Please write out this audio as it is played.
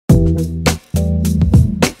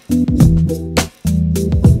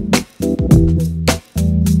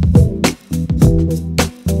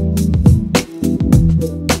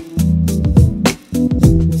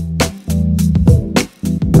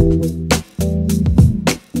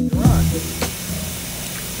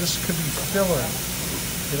killer.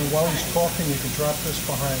 You know, while he's talking, you can drop this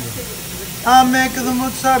behind him. I make the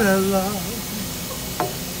mozzarella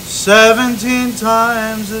 17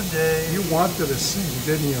 times a day. You wanted to sing,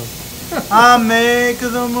 didn't you? I make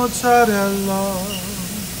the mozzarella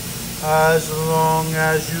as long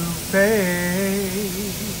as you pay.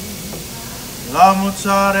 La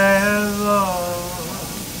mozzarella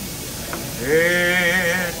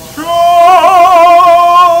è troppo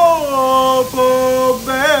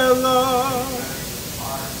bella.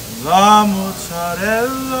 La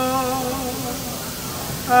mozzarella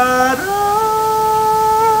è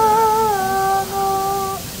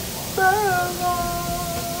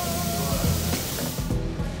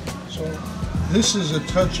This is a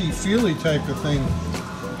touchy-feely type of thing.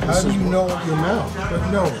 How do you know with your mouth? But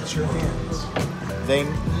no, it's your hands. They,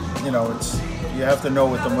 you know, it's, you have to know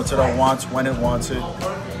what the mozzarella wants, when it wants it.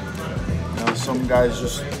 You know, some guys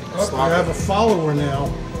just. Oh, I have a follower now.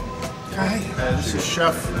 Hi. This is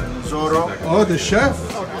Chef Zorro. Oh, the chef.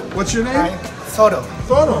 What's your name? Hi. Soto.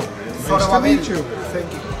 Soto. Nice to meet you. Thank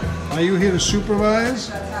you. Are you here to supervise?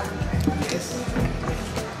 Yes.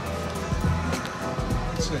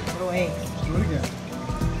 Let's see. Oh, hey. Do it again.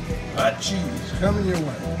 Hot cheese coming your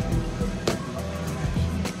way.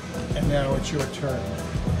 And now it's your turn.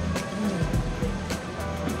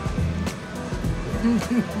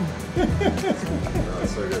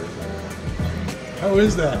 How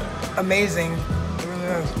is that? Amazing.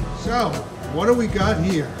 So, what do we got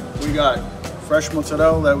here? We got fresh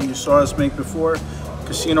mozzarella that you saw us make before,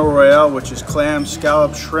 Casino Royale, which is clams,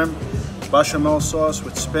 scallops, shrimp, bechamel sauce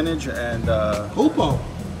with spinach, and Pulpo.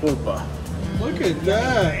 pulpa. Look at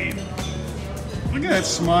that. Look at that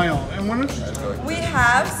smile. And what is We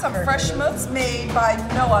have some fresh mozz made by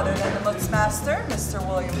no other than the mozz master, Mr.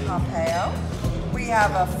 William Pompeo. We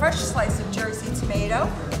have a fresh slice of Jersey tomato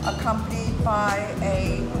accompanied by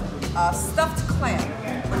a stuffed clam,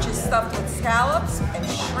 which is stuffed with scallops and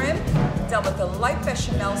shrimp, dealt with a light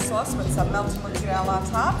bechamel sauce with some melted mozzarella on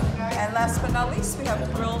top. And last but not least, we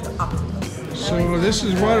have grilled octopus. So this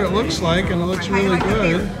is what it looks like, and it looks really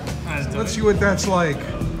good. Let's see what that's like.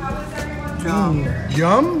 Yum.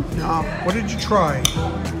 Yum? Yum. What did you try?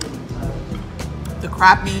 The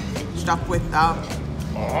crab meat stuffed with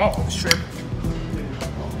shrimp.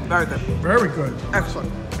 Very good. Very good.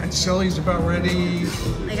 Excellent. And Sally's about ready.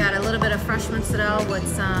 I got a little bit of fresh mozzarella with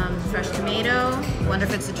some fresh tomato. Wonder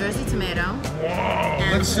if it's a Jersey tomato.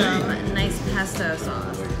 And Let's see. some nice pesto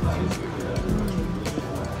sauce.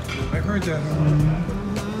 I heard that.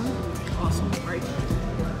 Awesome. Great.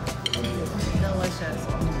 Delicious.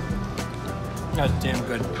 That's damn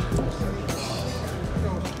good.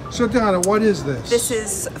 So Donna, what is this? This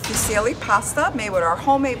is fusilli pasta made with our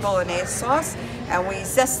homemade Bolognese sauce, and we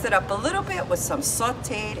zest it up a little bit with some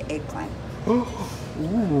sauteed eggplant. Oh,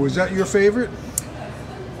 ooh, is that your favorite?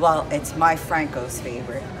 Well, it's my Franco's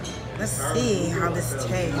favorite. Let's see how this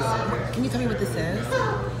tastes. Can you tell me what this is?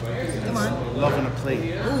 Come on. Love on a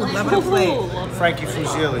plate. Ooh, love on a plate. Frankie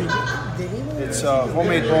Fusilli. It's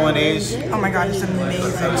homemade bolognese. Oh my God, it's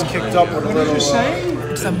amazing. It's kicked up with a little.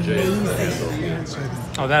 It's amazing.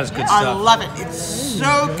 Oh, that is good I stuff. love it. It's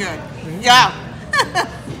so good. Yeah.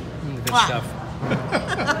 Good stuff.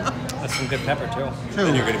 That's some good pepper too.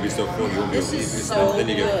 Then you're going to be so full, you won't be able to eat this. Then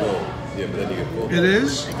you get full. Yeah, but then you get full. It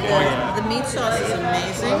is? The meat sauce is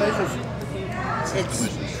amazing.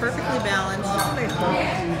 It's perfectly balanced.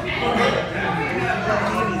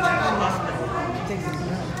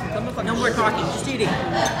 No more talking, just eating.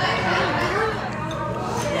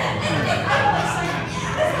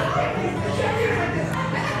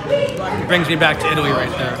 It brings me back to Italy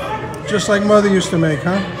right there. Just like Mother used to make,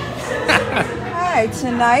 huh? Hi,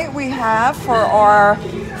 tonight we have for our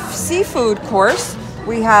seafood course,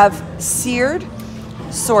 we have seared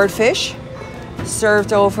swordfish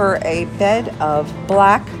served over a bed of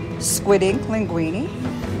black squid ink linguine. We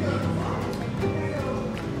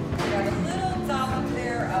have a little dollop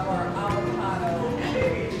there of our avocado.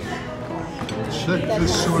 Check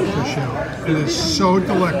this swordfish out. It is so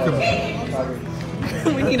delectable.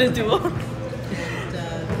 We need a duo.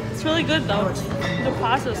 It's really good though. The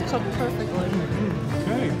pasta is cooked perfectly.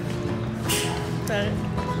 Okay.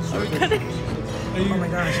 Are we cutting? Oh my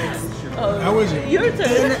gosh. How is it? Your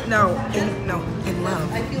turn. In love. No.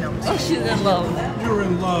 Oh, she's in love. You're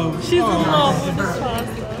in love. She's in love with this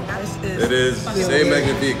pasta. It is. Say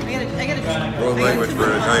magnifique. Wrong language for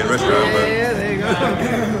an Italian restaurant, but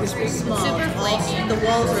Super flaky. The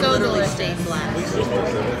walls are So literally delicious. stained black.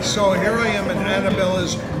 So here I am at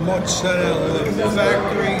Annabella's Mozzarella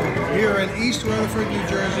Factory here in East Rutherford, New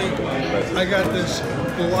Jersey. I got this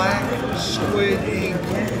black squid ink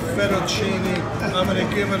fettuccine. I'm gonna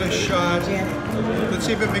give it a shot. Let's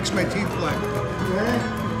see if it makes my teeth black.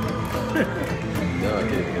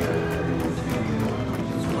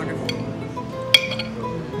 It's wonderful.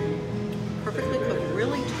 Perfectly cooked,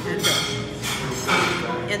 really tender.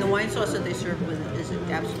 And the wine sauce that they serve with is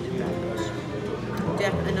absolutely fabulous.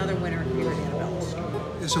 Another winner here at Annabella's.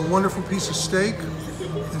 It's a wonderful piece of steak.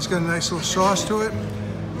 It's got a nice little sauce to it.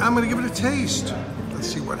 I'm gonna give it a taste. Let's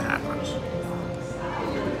see what happens.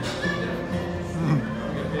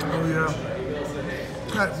 Oh yeah.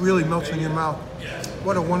 That really melts in your mouth.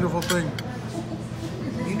 What a wonderful thing.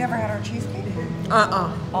 You never had our cheesecake?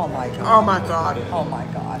 Oh my god. Oh my god. Oh my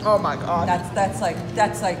god. Oh my god. That's like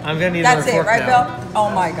I'm gonna need that's another it, fork right, now. Bill? Oh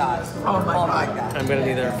my god. Oh my God. I'm gonna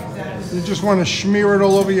need a. You just want to smear it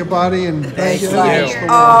all over your body and bang it It's against like, the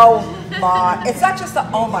wall. oh my, it's not just a,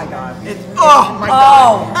 oh my god. Oh my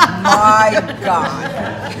god. Oh my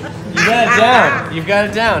god. You got it down. You've got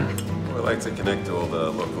it down. We like to connect to all the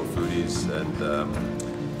local foodies and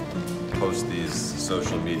post these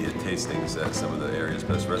social media tastings at some of the area's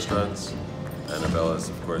best restaurants. Annabella's,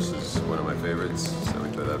 of course, is one of my favorites, so we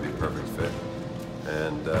thought that'd be a perfect fit.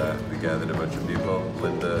 And we gathered a bunch of people.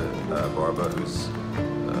 Linda Barba, who's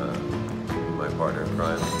my partner in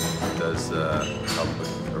crime, does help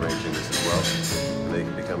with arranging this as well. And they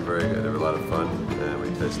become very good. They were a lot of fun, and we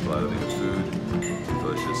tasted a lot of the good food,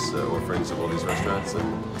 delicious offerings of all these restaurants,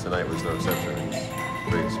 and tonight was no exception.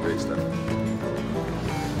 It's great stuff.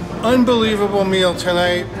 Unbelievable meal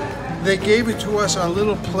tonight. They gave it to us on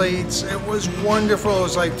little plates. It was wonderful. It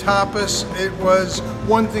was like tapas. It was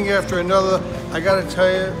one thing after another. I gotta tell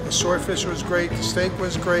you, the swordfish was great. The steak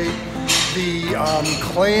was great. The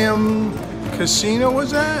Clam Casino was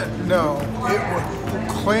that? No, it was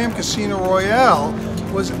Clam Casino Royale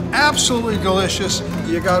was absolutely delicious.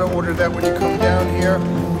 You gotta order that when you come down here.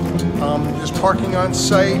 There's parking on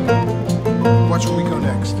site. Watch where we go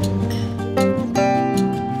next.